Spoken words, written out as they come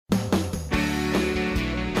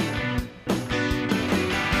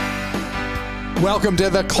Welcome to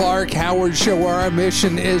the Clark Howard Show, where our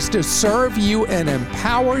mission is to serve you and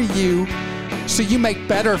empower you so you make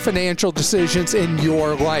better financial decisions in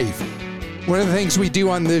your life. One of the things we do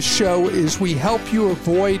on this show is we help you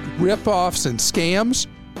avoid ripoffs and scams.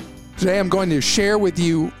 Today I'm going to share with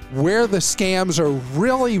you where the scams are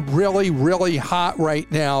really hot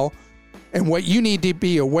right now and what you need to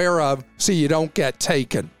be aware of so you don't get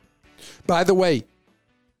taken. By the way,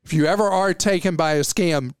 if you ever are taken by a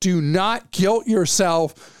scam, do not guilt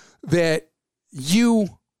yourself that you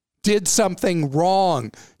did something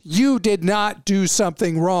wrong. You did not do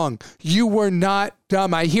something wrong. You were not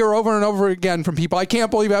dumb. I hear over and over again from people, I can't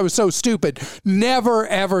believe I was so stupid. Never,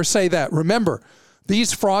 ever say that. Remember,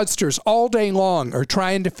 these fraudsters all day long are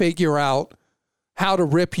trying to figure out how to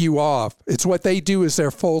rip you off. It's what they do as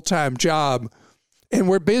their full-time job. And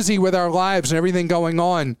we're busy with our lives and everything going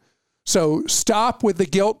on. So stop with the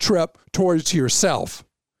guilt trip towards yourself.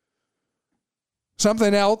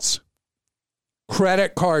 Something else,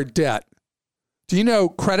 credit card debt. Do you know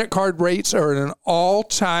credit card rates are at an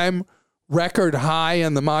all-time record high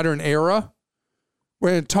in the modern era? We're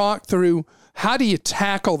going to talk through how do you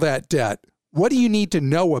tackle that debt? What do you need to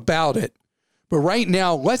know about it? But right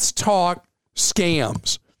now, let's talk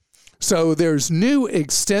scams. So there's new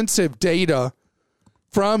extensive data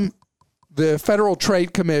from the Federal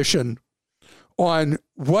Trade Commission on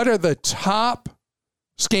what are the top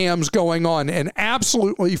scams going on. And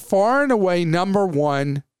absolutely far and away, number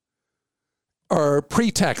one are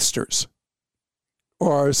pretexters,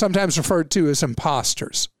 or sometimes referred to as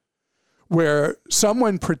imposters, where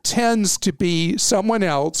someone pretends to be someone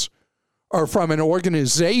else or from an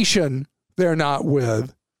organization they're not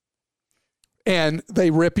with, and they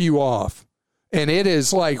rip you off. And it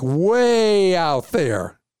is like way out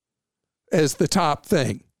there as the top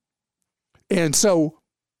thing. And so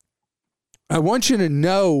I want you to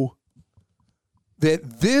know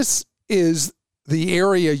that this is the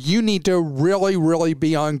area you need to really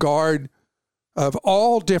be on guard of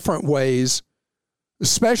all different ways,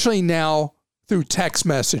 especially now through text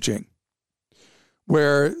messaging,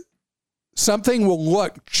 where something will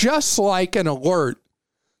look just like an alert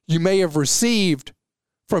you may have received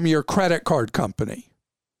from your credit card company,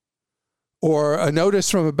 or a notice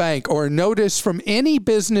from a bank, or a notice from any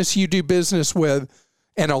business you do business with,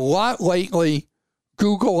 and a lot lately,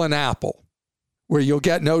 Google and Apple, where you'll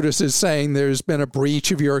get notices saying there's been a breach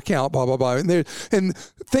of your account, blah, blah, blah. And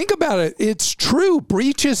think about it. It's true.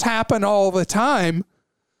 Breaches happen all the time.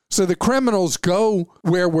 So the criminals go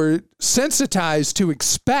where we're sensitized to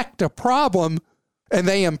expect a problem, and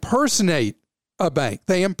they impersonate a bank.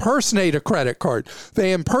 They impersonate a credit card.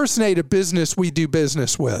 They impersonate a business we do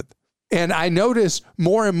business with. And I notice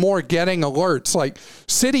more and more getting alerts, like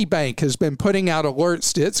Citibank has been putting out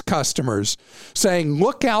alerts to its customers saying,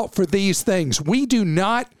 look out for these things. We do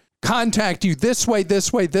not contact you this way.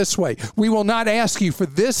 We will not ask you for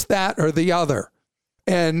this, that, or the other.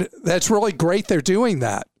 And that's really great they're doing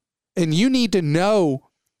that. And you need to know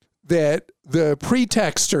that the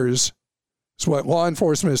pretexters, is what law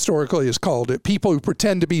enforcement historically has called it, people who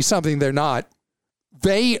pretend to be something they're not,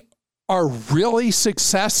 they are really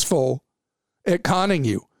successful at conning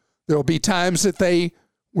you. There'll be times that they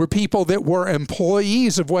were people that were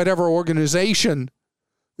employees of whatever organization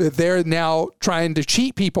that they're now trying to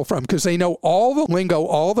cheat people from, because they know all the lingo,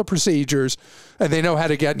 all the procedures, and they know how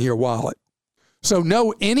to get in your wallet. So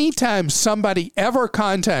know anytime somebody ever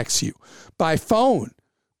contacts you by phone,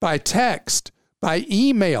 by text, by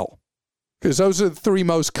email, because those are the three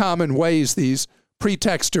most common ways these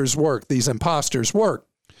pretexters work, these imposters work.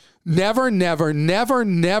 Never,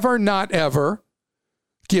 not ever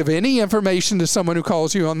give any information to someone who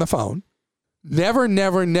calls you on the phone. Never,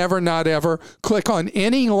 not ever click on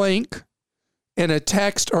any link in a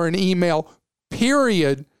text or an email,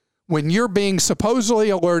 period, when you're being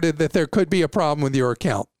supposedly alerted that there could be a problem with your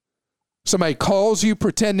account. Somebody calls you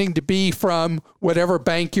pretending to be from whatever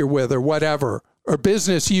bank you're with or whatever, or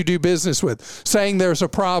business you do business with, saying there's a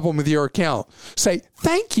problem with your account. Say,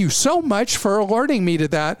 thank you so much for alerting me to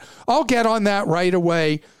that. I'll get on that right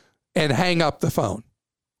away, and hang up the phone.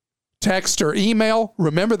 Text or email,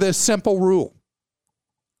 remember this simple rule.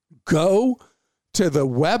 Go to the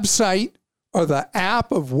website or the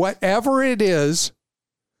app of whatever it is.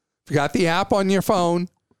 If you got the app on your phone,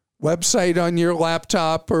 website on your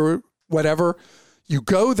laptop or whatever, you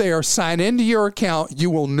go there, sign into your account. You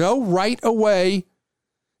will know right away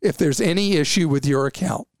if there's any issue with your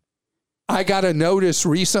account. I got a notice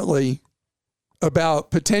recently about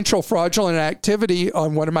potential fraudulent activity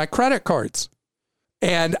on one of my credit cards.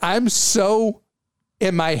 And I'm so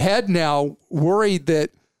in my head now worried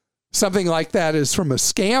that something like that is from a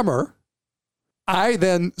scammer I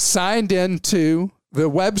then signed into the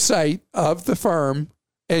website of the firm,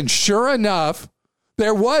 and sure enough,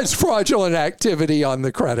 there was fraudulent activity on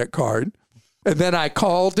the credit card. And then I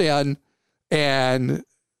called in, and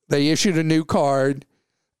they issued a new card,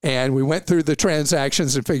 and we went through the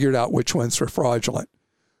transactions and figured out which ones were fraudulent.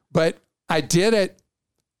 But I did it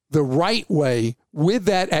the right way with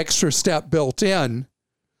that extra step built in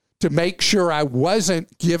to make sure I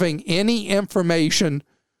wasn't giving any information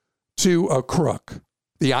to a crook.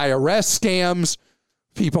 The IRS scams,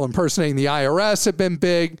 people impersonating the IRS have been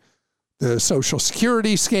big. The Social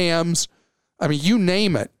Security scams. I mean, you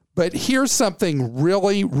name it. But here's something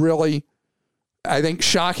really, really, I think,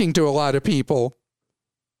 shocking to a lot of people.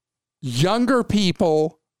 Younger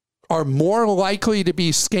people are more likely to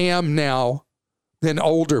be scammed now than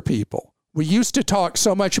older people. We used to talk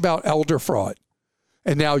so much about elder fraud.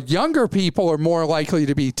 And now younger people are more likely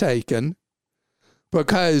to be taken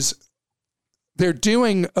because they're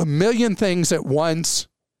doing a million things at once.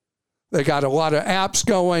 They got a lot of apps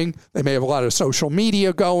going. They may have a lot of social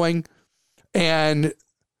media going and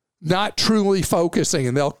not truly focusing.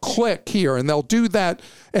 And they'll click here and they'll do that.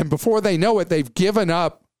 And before they know it, they've given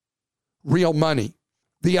up real money.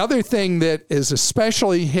 The other thing that is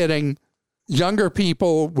especially hitting younger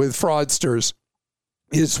people with fraudsters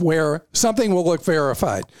is where something will look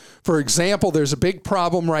verified. For example, there's a big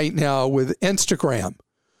problem right now with Instagram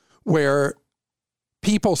where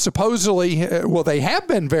people supposedly, well, they have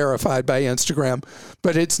been verified by Instagram,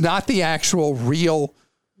 but it's not the actual real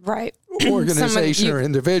organization or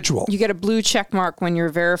individual. You get a blue check mark when you're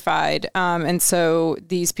verified. And so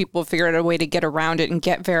these people figure out a way to get around it and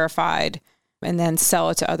get verified and then sell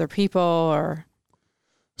it to other people or...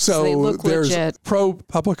 So they look there's legit.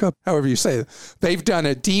 ProPublica, however you say it. They've done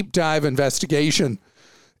a deep dive investigation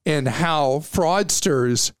in how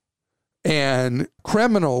fraudsters and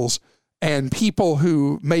criminals and people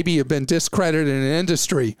who maybe have been discredited in an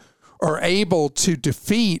industry are able to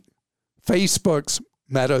defeat Facebook's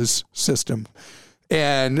Meta's system.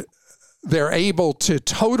 And they're able to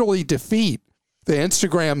totally defeat the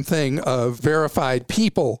Instagram thing of verified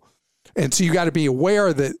people. And so you got to be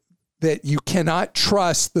aware that you cannot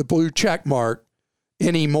trust the blue check mark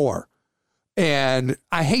anymore. And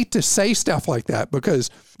I hate to say stuff like that because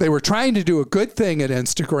they were trying to do a good thing at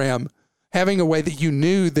Instagram, having a way that you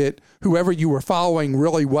knew that whoever you were following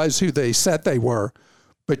really was who they said they were,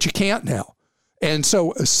 but you can't now. And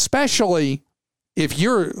so especially if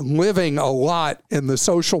you're living a lot in the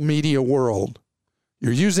social media world,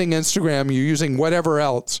 you're using Instagram, you're using whatever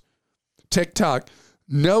else, TikTok,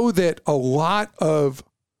 know that a lot of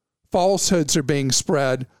falsehoods are being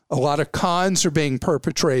spread. A lot of cons are being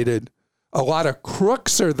perpetrated. A lot of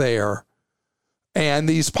crooks are there. And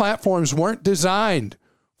these platforms weren't designed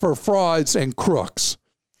for frauds and crooks,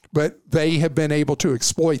 but they have been able to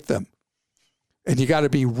exploit them. And you got to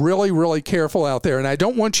be really, really careful out there. And I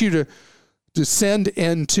don't want you to descend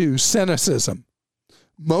into cynicism.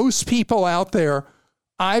 Most people out there,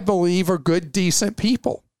 I believe, are good, decent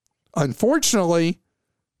people. Unfortunately,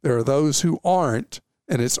 there are those who aren't.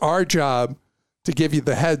 And it's our job to give you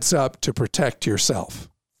the heads up to protect yourself.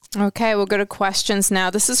 Okay, we'll go to questions now.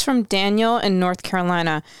 This is from Daniel in North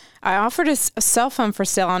Carolina. I offered a cell phone for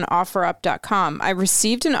sale on OfferUp.com. I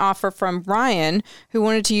received an offer from Ryan, who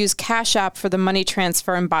wanted to use Cash App for the money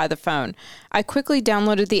transfer and buy the phone. I quickly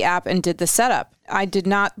downloaded the app and did the setup. I did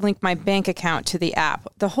not link my bank account to the app.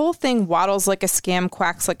 The whole thing waddles like a scam,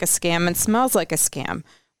 quacks like a scam, and smells like a scam.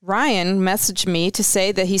 Ryan messaged me to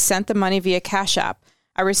say that he sent the money via Cash App.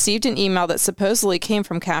 I received an email that supposedly came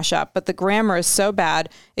from Cash App, but the grammar is so bad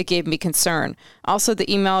it gave me concern. Also,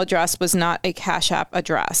 the email address was not a Cash App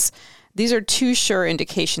address. These are two sure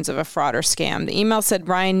indications of a fraud or scam. The email said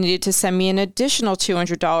Ryan needed to send me an additional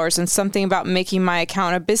 $200 and something about making my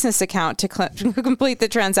account a business account to complete the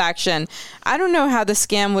transaction. I don't know how the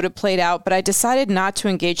scam would have played out, but I decided not to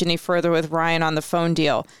engage any further with Ryan on the phone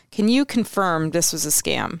deal. Can you confirm this was a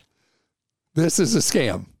scam? This is a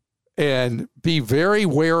scam. And be very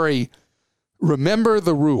wary. Remember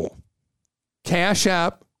the rule. Cash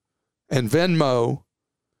App and Venmo,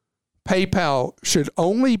 PayPal should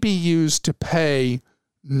only be used to pay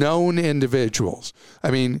known individuals.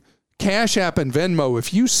 I mean, Cash App and Venmo,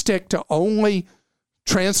 if you stick to only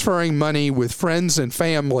transferring money with friends and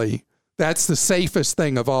family, that's the safest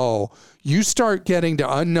thing of all. You start getting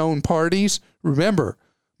to unknown parties, remember,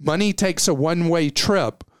 money takes a one-way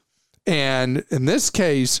trip. And in this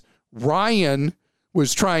case, Ryan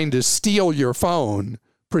was trying to steal your phone,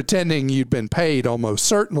 pretending you'd been paid almost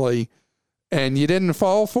certainly, and you didn't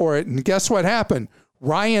fall for it. And guess what happened?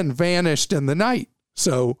 Ryan vanished in the night.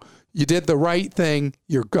 So you did the right thing.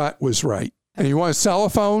 Your gut was right. and you want to sell a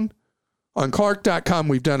phone, on Clark.com,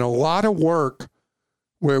 we've done a lot of work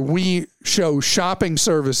where we show shopping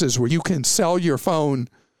services where you can sell your phone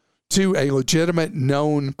to a legitimate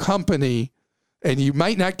known company, and you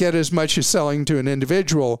might not get as much as selling to an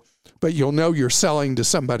individual, but you'll know you're selling to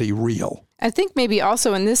somebody real. I think maybe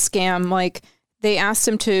also in this scam, like they asked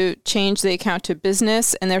him to change the account to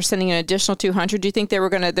business and they're sending an additional $200. Do you think they were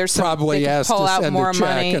going to, there's some, probably asked to send a check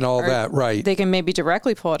money and all that, right? They can maybe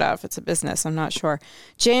directly pull it out if it's a business. I'm not sure.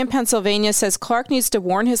 Jay in Pennsylvania says Clark needs to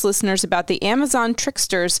warn his listeners about the Amazon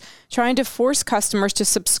tricksters trying to force customers to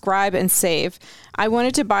subscribe and save. I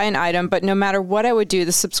wanted to buy an item, but no matter what I would do,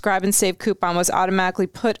 the subscribe and save coupon was automatically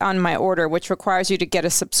put on my order, which requires you to get a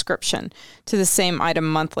subscription to the same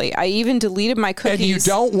item monthly. I even deleted my cookies. And you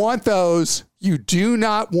don't want those. You do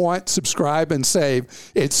not want subscribe and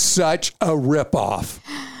save. It's such a ripoff.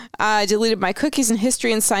 I deleted my cookies and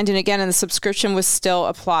history and signed in again, and the subscription was still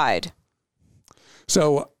applied.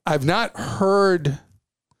 So I've not heard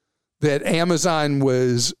that Amazon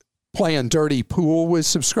was playing dirty pool with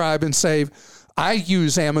subscribe and save. I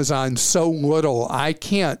use Amazon so little, I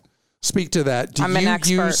can't speak to that. Do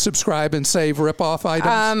you use subscribe and save ripoff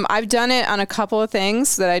items? I've done it on a couple of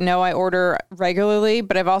things that I know I order regularly,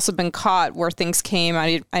 but I've also been caught where things came.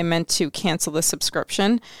 I meant to cancel the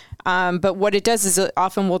subscription. But what it does is it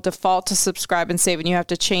often will default to subscribe and save, and you have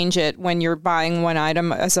to change it when you're buying one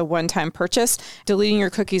item as a one-time purchase. Deleting your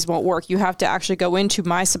cookies won't work. You have to actually go into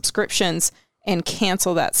my subscriptions and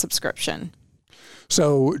cancel that subscription.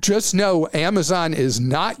 So just know Amazon is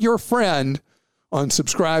not your friend on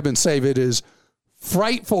subscribe and save. It is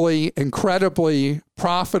frightfully, incredibly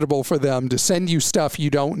profitable for them to send you stuff you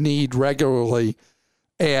don't need regularly.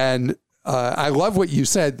 And I love what you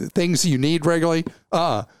said, the things you need regularly.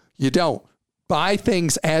 You don't. Buy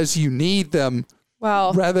things as you need them.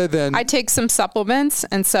 Well, rather than I take some supplements,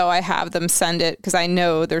 and so I have them send it because I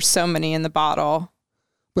know there's so many in the bottle.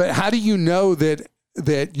 But how do you know that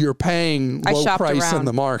you're paying low price in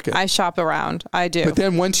the market? I shop around. I do. But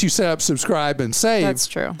then once you set up subscribe and save, that's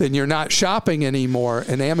true. Then you're not shopping anymore,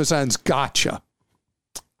 and Amazon's gotcha.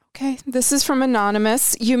 Okay, this is from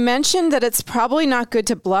Anonymous. You mentioned that it's probably not good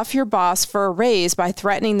to bluff your boss for a raise by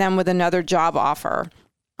threatening them with another job offer.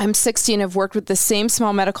 I'm 60 and have worked with the same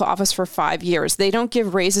small medical office for 5 years. They don't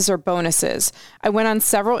give raises or bonuses. I went on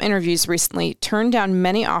several interviews recently, turned down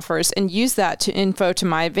many offers, and used that to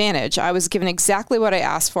my advantage. I was given exactly what I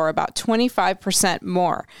asked for, about 25%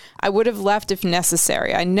 more. I would have left if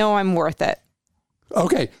necessary. I know I'm worth it.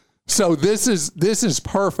 Okay, so this is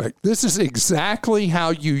perfect. This is exactly how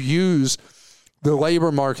you use the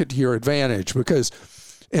labor market to your advantage, because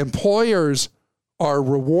employers are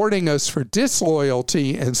rewarding us for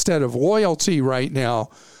disloyalty instead of loyalty right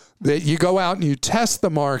now. That you go out and you test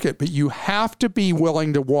the market, but you have to be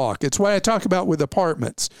willing to walk. It's what I talk about with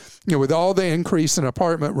apartments, with all the increase in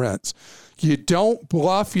apartment rents. You don't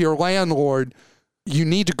bluff your landlord. You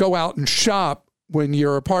need to go out and shop when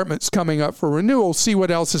your apartment's coming up for renewal, see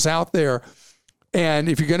what else is out there. And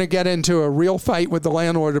if you're going to get into a real fight with the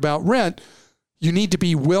landlord about rent, you need to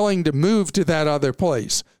be willing to move to that other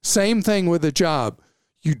place. Same thing with a job.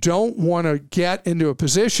 You don't want to get into a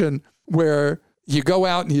position where you go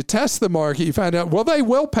out and you test the market, you find out, well, they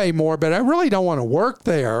will pay more, but I really don't want to work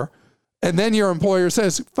there. And then your employer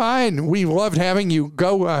says, fine, we loved having you.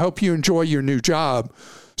 Go. I hope you enjoy your new job.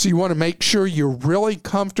 So you want to make sure you're really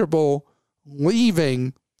comfortable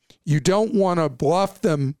leaving. You don't want to bluff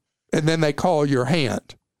them and then they call your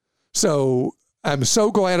hand. So I'm so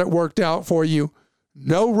glad it worked out for you.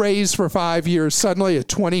 No raise for 5 years, suddenly a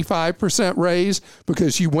 25% raise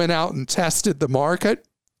because you went out and tested the market.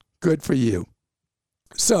 Good for you.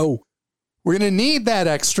 So we're going to need that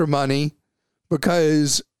extra money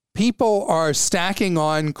because people are stacking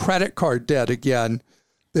on credit card debt again.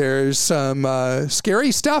 There's some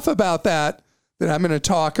scary stuff about that I'm going to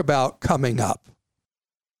talk about coming up.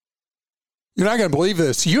 You're not going to believe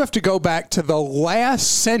this. You have to go back to the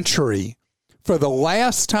last century for the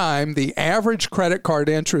last time the average credit card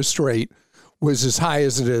interest rate was as high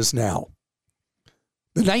as it is now.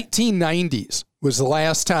 The 1990s was the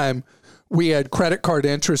last time we had credit card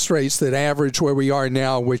interest rates that average where we are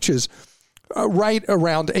now, which is right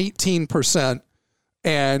around 18%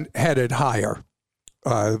 and headed higher.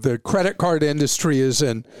 The credit card industry is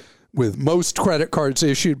in, with most credit cards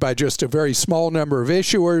issued by just a very small number of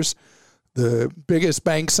issuers. The biggest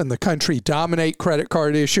banks in the country dominate credit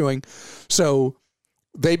card issuing. So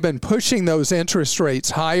they've been pushing those interest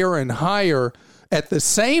rates higher and higher. At the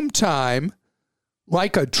same time,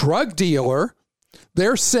 like a drug dealer,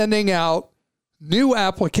 they're sending out new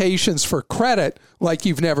applications for credit like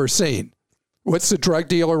you've never seen. What's the drug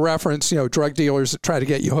dealer reference? Drug dealers that try to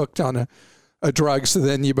get you hooked on a drug so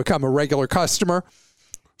then you become a regular customer.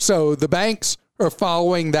 So the banks are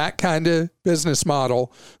following that kind of business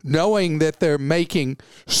model, knowing that they're making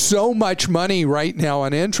so much money right now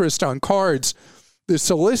on interest on cards. The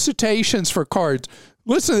solicitations for cards,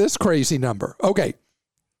 listen to this crazy number. Okay.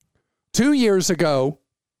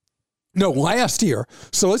 Last year,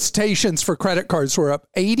 solicitations for credit cards were up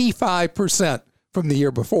 85% from the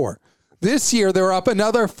year before. This year, they're up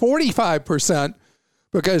another 45%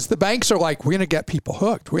 because the banks are like, we're going to get people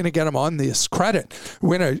hooked. We're going to get them on this credit.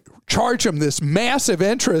 We're going to charge them this massive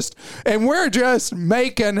interest, and we're just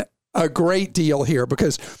making a great deal here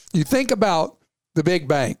because you think about the big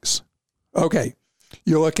banks. Okay,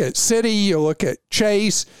 you look at Citi, you look at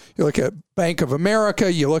Chase, you look at Bank of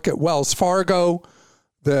America, you look at Wells Fargo,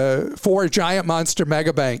 the 4 giant monster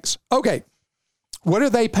mega banks. Okay, what are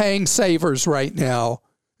they paying savers right now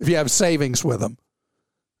if you have savings with them?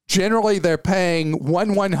 Generally, they're paying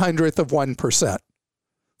 1/100th of 1%.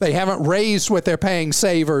 They haven't raised what they're paying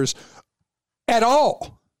savers at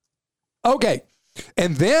all. Okay,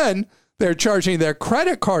 and then they're charging their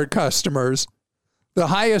credit card customers the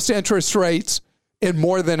highest interest rates in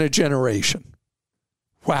more than a generation.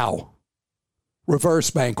 Wow. Reverse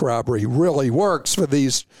bank robbery really works for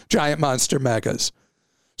these giant monster megas.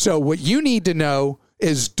 So what you need to know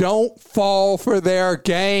is don't fall for their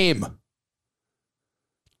game.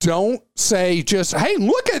 Don't say just, hey,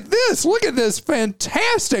 look at this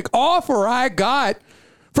fantastic offer I got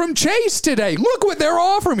from Chase today. Look what they're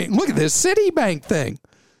offering me. Look at this Citibank thing.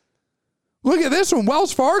 Look at this one.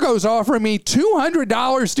 Wells Fargo's offering me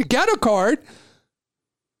 $200 to get a card.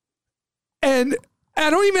 And I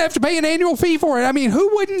don't even have to pay an annual fee for it. I mean,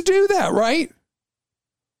 who wouldn't do that, right?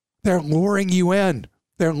 They're luring you in.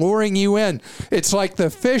 It's like the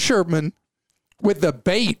fisherman with the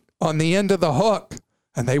bait on the end of the hook,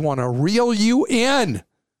 and they want to reel you in,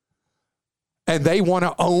 and they want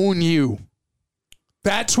to own you.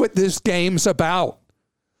 That's what this game's about.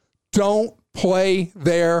 Don't play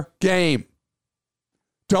their game.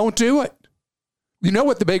 Don't do it. You know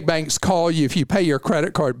what the big banks call you if you pay your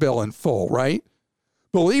credit card bill in full, right?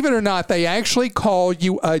 Believe it or not, they actually call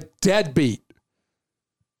you a deadbeat.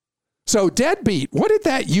 So deadbeat, what did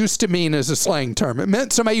that used to mean as a slang term? It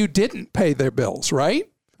meant somebody who didn't pay their bills,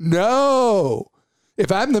 right? No.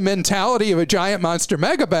 If I'm the mentality of a giant monster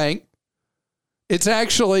mega bank, it's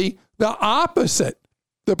actually the opposite.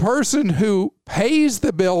 The person who pays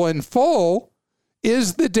the bill in full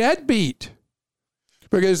is the deadbeat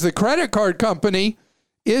because the credit card company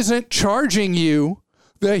isn't charging you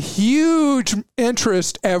the huge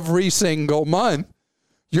interest every single month.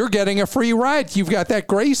 You're getting a free ride. You've got that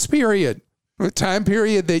grace period, the time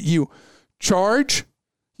period that you charge,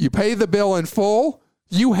 you pay the bill in full.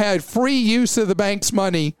 You had free use of the bank's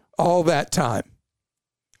money all that time.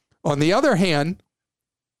 On the other hand,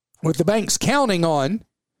 what the bank's counting on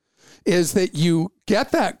is that you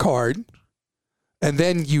get that card and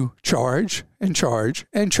then you charge and charge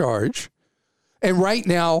and charge. And right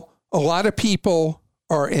now, a lot of people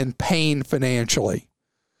are in pain financially.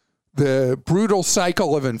 The brutal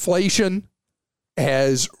cycle of inflation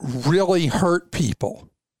has really hurt people,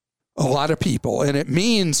 a lot of people. And it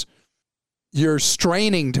means you're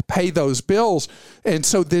straining to pay those bills. And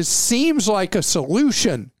so this seems like a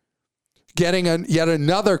solution, getting yet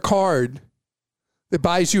another card that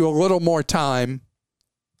buys you a little more time.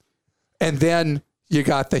 And then you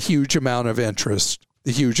got the huge amount of interest,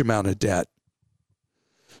 the huge amount of debt.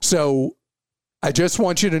 So I just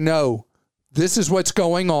want you to know this is what's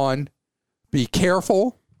going on. Be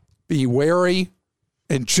careful, be wary.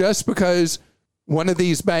 And just because one of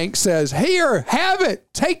these banks says, here, have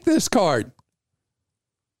it, take this card,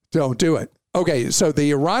 don't do it. Okay, so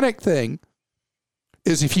the ironic thing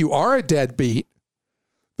is if you are a deadbeat,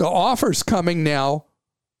 the offers coming now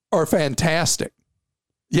are fantastic.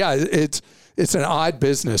 Yeah, it's an odd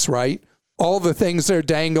business, right? All the things they're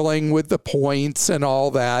dangling with the points and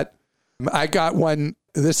all that. I got one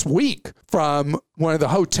this week from one of the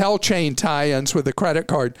hotel chain tie-ins with a credit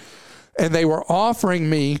card, and they were offering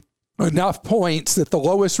me enough points that the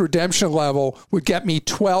lowest redemption level would get me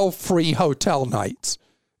 12 free hotel nights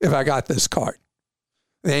if I got this card.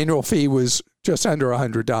 The annual fee was just under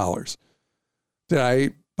 $100. Did I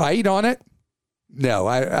bite on it? No,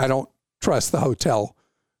 I don't trust the hotel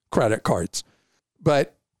credit cards.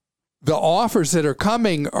 But the offers that are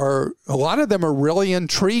coming a lot of them are really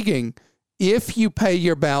intriguing if you pay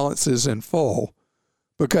your balances in full.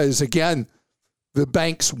 Because again, the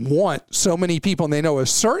banks want so many people, and they know a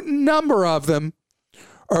certain number of them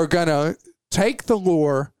are going to take the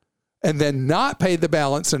lure and then not pay the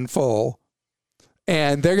balance in full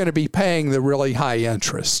and they're going to be paying the really high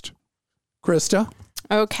interest. Krista?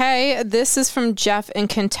 Okay, this is from Jeff in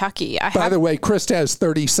Kentucky. By the way, Krista has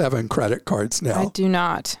 37 credit cards now. I do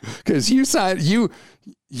not. Because you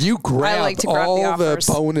grab all the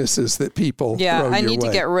bonuses that people throw your way. I need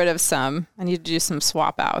to get rid of some. I need to do some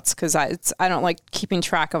swap outs because I don't like keeping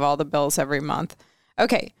track of all the bills every month.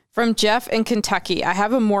 Okay, from Jeff in Kentucky. I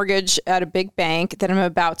have a mortgage at a big bank that I'm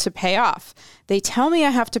about to pay off. They tell me I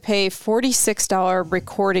have to pay $46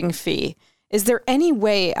 recording fee. Is there any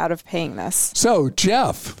way out of paying this? So,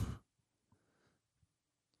 Jeff,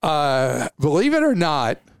 believe it or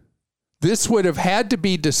not, this would have had to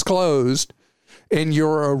be disclosed in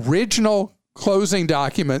your original closing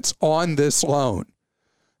documents on this loan.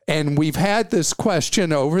 And we've had this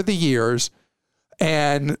question over the years,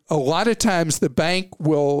 and a lot of times the bank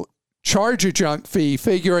will charge a junk fee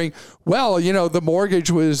figuring, well, the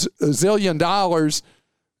mortgage was $1 zillion.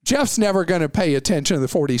 Jeff's never going to pay attention to the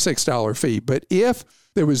 $46 fee. But if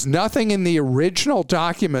there was nothing in the original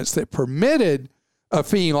documents that permitted a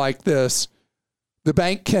fee like this, the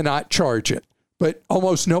bank cannot charge it. But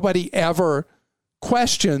almost nobody ever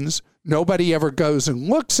questions, nobody ever goes and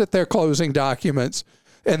looks at their closing documents,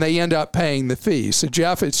 and they end up paying the fee. So,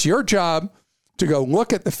 Jeff, it's your job to go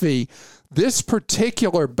look at the fee. This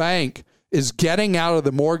particular bank is getting out of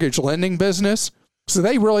the mortgage lending business. So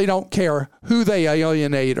they really don't care who they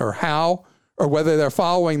alienate or how, or whether they're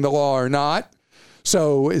following the law or not.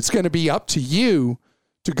 So it's going to be up to you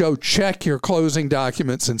to go check your closing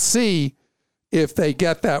documents and see if they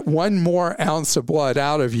get that one more ounce of blood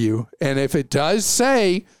out of you. And if it does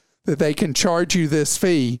say that they can charge you this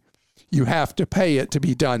fee, you have to pay it to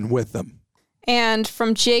be done with them. And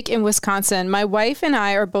from Jake in Wisconsin, my wife and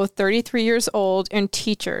I are both 33 years old and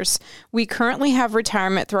teachers. We currently have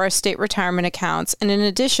retirement through our state retirement accounts. And in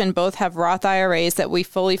addition, both have Roth IRAs that we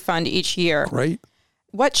fully fund each year. Great.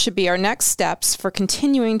 What should be our next steps for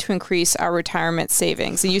continuing to increase our retirement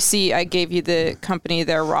savings? And you see, I gave you the company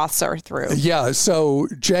their Roths are through. Yeah. So,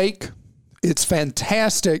 Jake, it's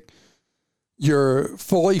fantastic. You're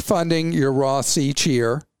fully funding your Roths each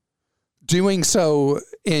year. Doing so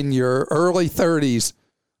in your early 30s,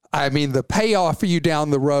 I mean, the payoff for you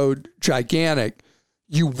down the road, gigantic.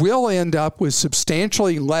 You will end up with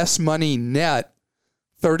substantially less money net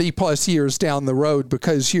 30 plus years down the road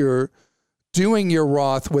because you're doing your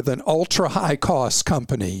Roth with an ultra high cost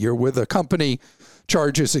company. You're with a company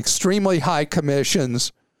charges extremely high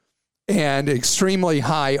commissions and extremely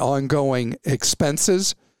high ongoing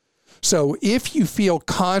expenses. So if you feel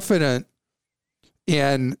confident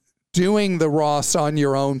in doing the Roths on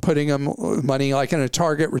your own, putting them money like in a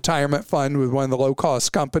target retirement fund with one of the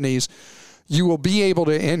low-cost companies, you will be able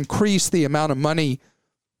to increase the amount of money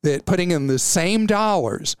that putting in the same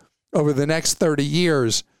dollars over the next 30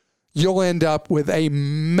 years, you'll end up with a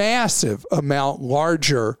massive amount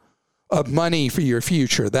larger of money for your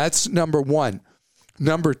future. That's number one.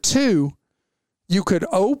 Number two, you could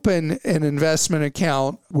open an investment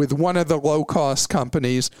account with one of the low-cost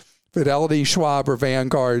companies, Fidelity, Schwab, or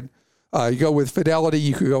Vanguard. You go with Fidelity,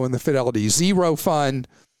 you could go in the Fidelity Zero Fund.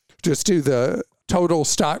 Just do the total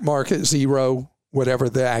stock market zero, whatever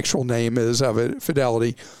the actual name is of it,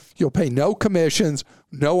 Fidelity. You'll pay no commissions,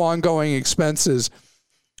 no ongoing expenses,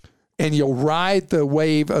 and you'll ride the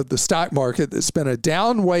wave of the stock market that's been a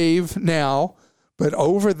down wave now, but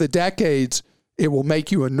over the decades, it will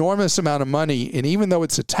make you an enormous amount of money. And even though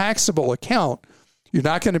it's a taxable account, you're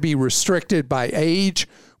not going to be restricted by age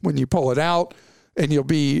when you pull it out, and you'll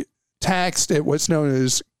be taxed at what's known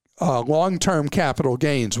as long-term capital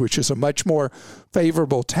gains, which is a much more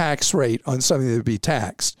favorable tax rate on something that would be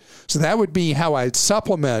taxed. So that would be how I'd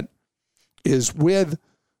supplement, is with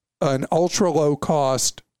an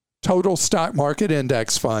ultra-low-cost total stock market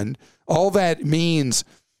index fund. All that means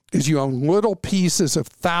is you own little pieces of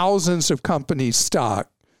thousands of companies' stock,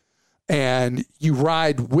 and you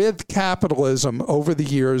ride with capitalism over the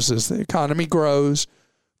years as the economy grows,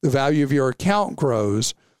 the value of your account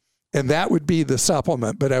grows, and that would be the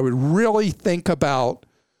supplement. But I would really think about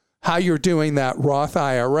how you're doing that Roth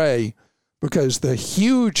IRA, because the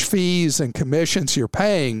huge fees and commissions you're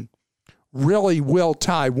paying really will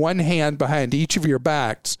tie one hand behind each of your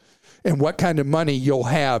backs and what kind of money you'll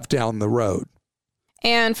have down the road.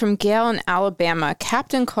 And from Gail in Alabama,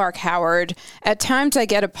 Captain Clark Howard, at times I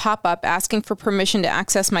get a pop-up asking for permission to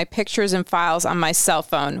access my pictures and files on my cell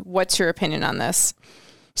phone. What's your opinion on this?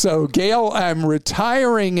 So, Gail, I'm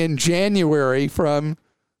retiring in January from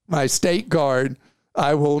my State Guard.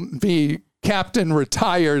 I will be captain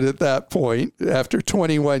retired at that point after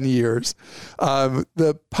 21 years.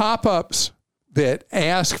 The pop-ups that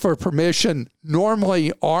ask for permission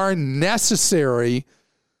normally are necessary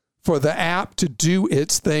for the app to do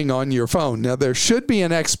its thing on your phone. Now, there should be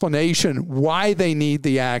an explanation why they need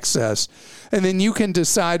the access, and then you can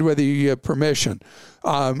decide whether you give permission.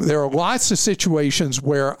 There are lots of situations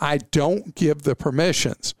where I don't give the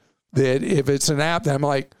permissions, that if it's an app that I'm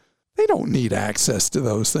like, they don't need access to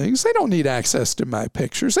those things. They don't need access to my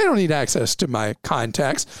pictures. They don't need access to my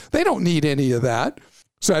contacts. They don't need any of that.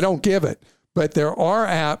 So I don't give it. But there are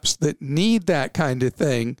apps that need that kind of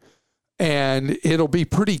thing. And it'll be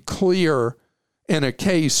pretty clear in a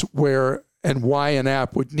case where and why an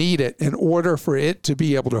app would need it in order for it to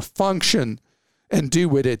be able to function and do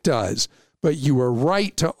what it does. But you are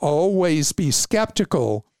right to always be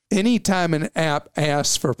skeptical anytime an app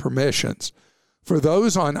asks for permissions. For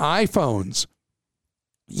those on iPhones,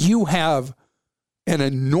 you have an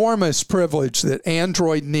enormous privilege that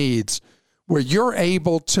Android needs where you're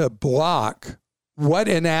able to block what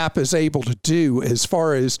an app is able to do as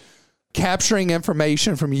far as capturing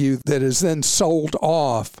information from you that is then sold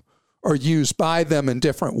off or used by them in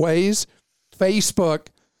different ways. Facebook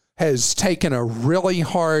has taken a really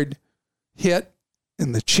hard hit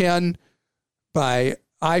in the chin by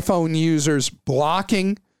iPhone users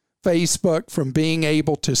blocking Facebook from being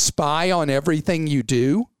able to spy on everything you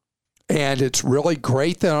do. And it's really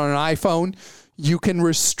great that on an iPhone, you can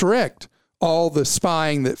restrict all the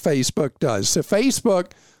spying that Facebook does. So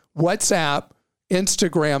Facebook, WhatsApp,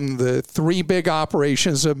 Instagram, the three big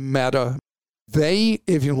operations of Meta,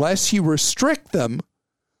 unless you restrict them,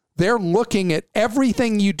 they're looking at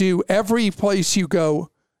everything you do, every place you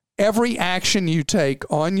go, every action you take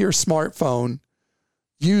on your smartphone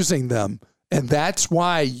using them. And that's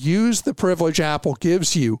why use the privilege Apple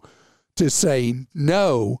gives you to say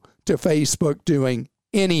no to Facebook doing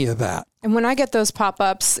any of that. And when I get those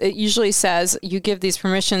pop-ups, it usually says you give these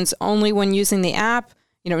permissions only when using the app.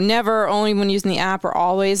 Never only when using the app or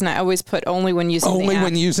always. And I always put only when using the app. Only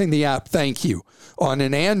when using the app. Thank you. On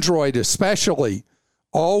an Android especially,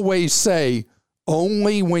 always say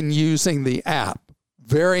only when using the app.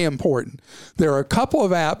 Very important. There are a couple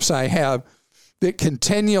of apps I have that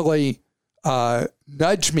continually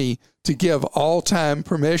nudge me to give all-time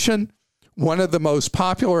permission. One of the most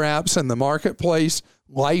popular apps in the marketplace,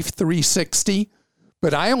 Life 360,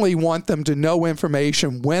 but I only want them to know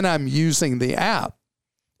information when I'm using the app.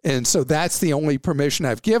 And so that's the only permission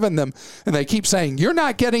I've given them. And they keep saying, you're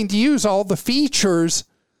not getting to use all the features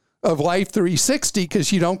of Life 360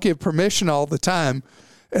 because you don't give permission all the time.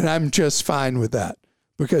 And I'm just fine with that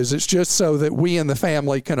because it's just so that we in the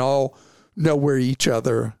family can all know where each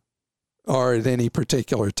other are at any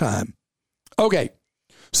particular time. Okay,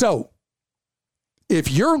 so if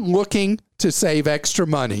you're looking to save extra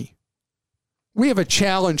money, we have a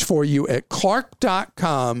challenge for you at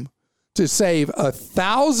Clark.com to save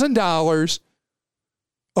 $1,000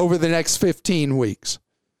 over the next 15 weeks.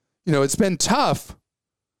 It's been tough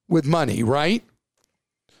with money, right?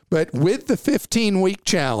 But with the 15-week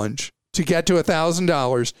challenge to get to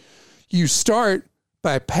 $1,000, you start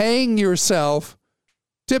by paying yourself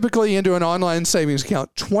typically into an online savings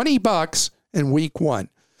account, $20 in week one.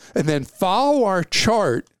 And then follow our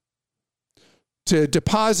chart to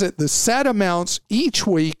deposit the set amounts each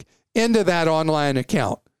week into that online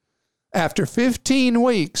account. After 15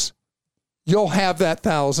 weeks, you'll have that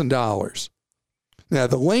 $1,000. Now,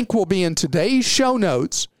 the link will be in today's show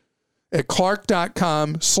notes at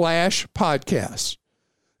clark.com/podcast.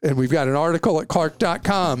 And we've got an article at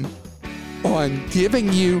clark.com on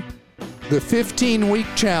giving you the 15-week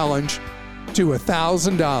challenge to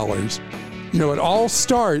 $1,000. It all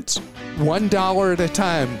starts $1 at a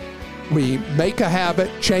time. We make a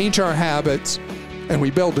habit, change our habits, and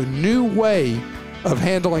we build a new way of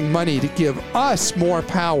handling money to give us more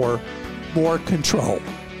power, more control.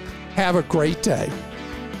 Have a great day.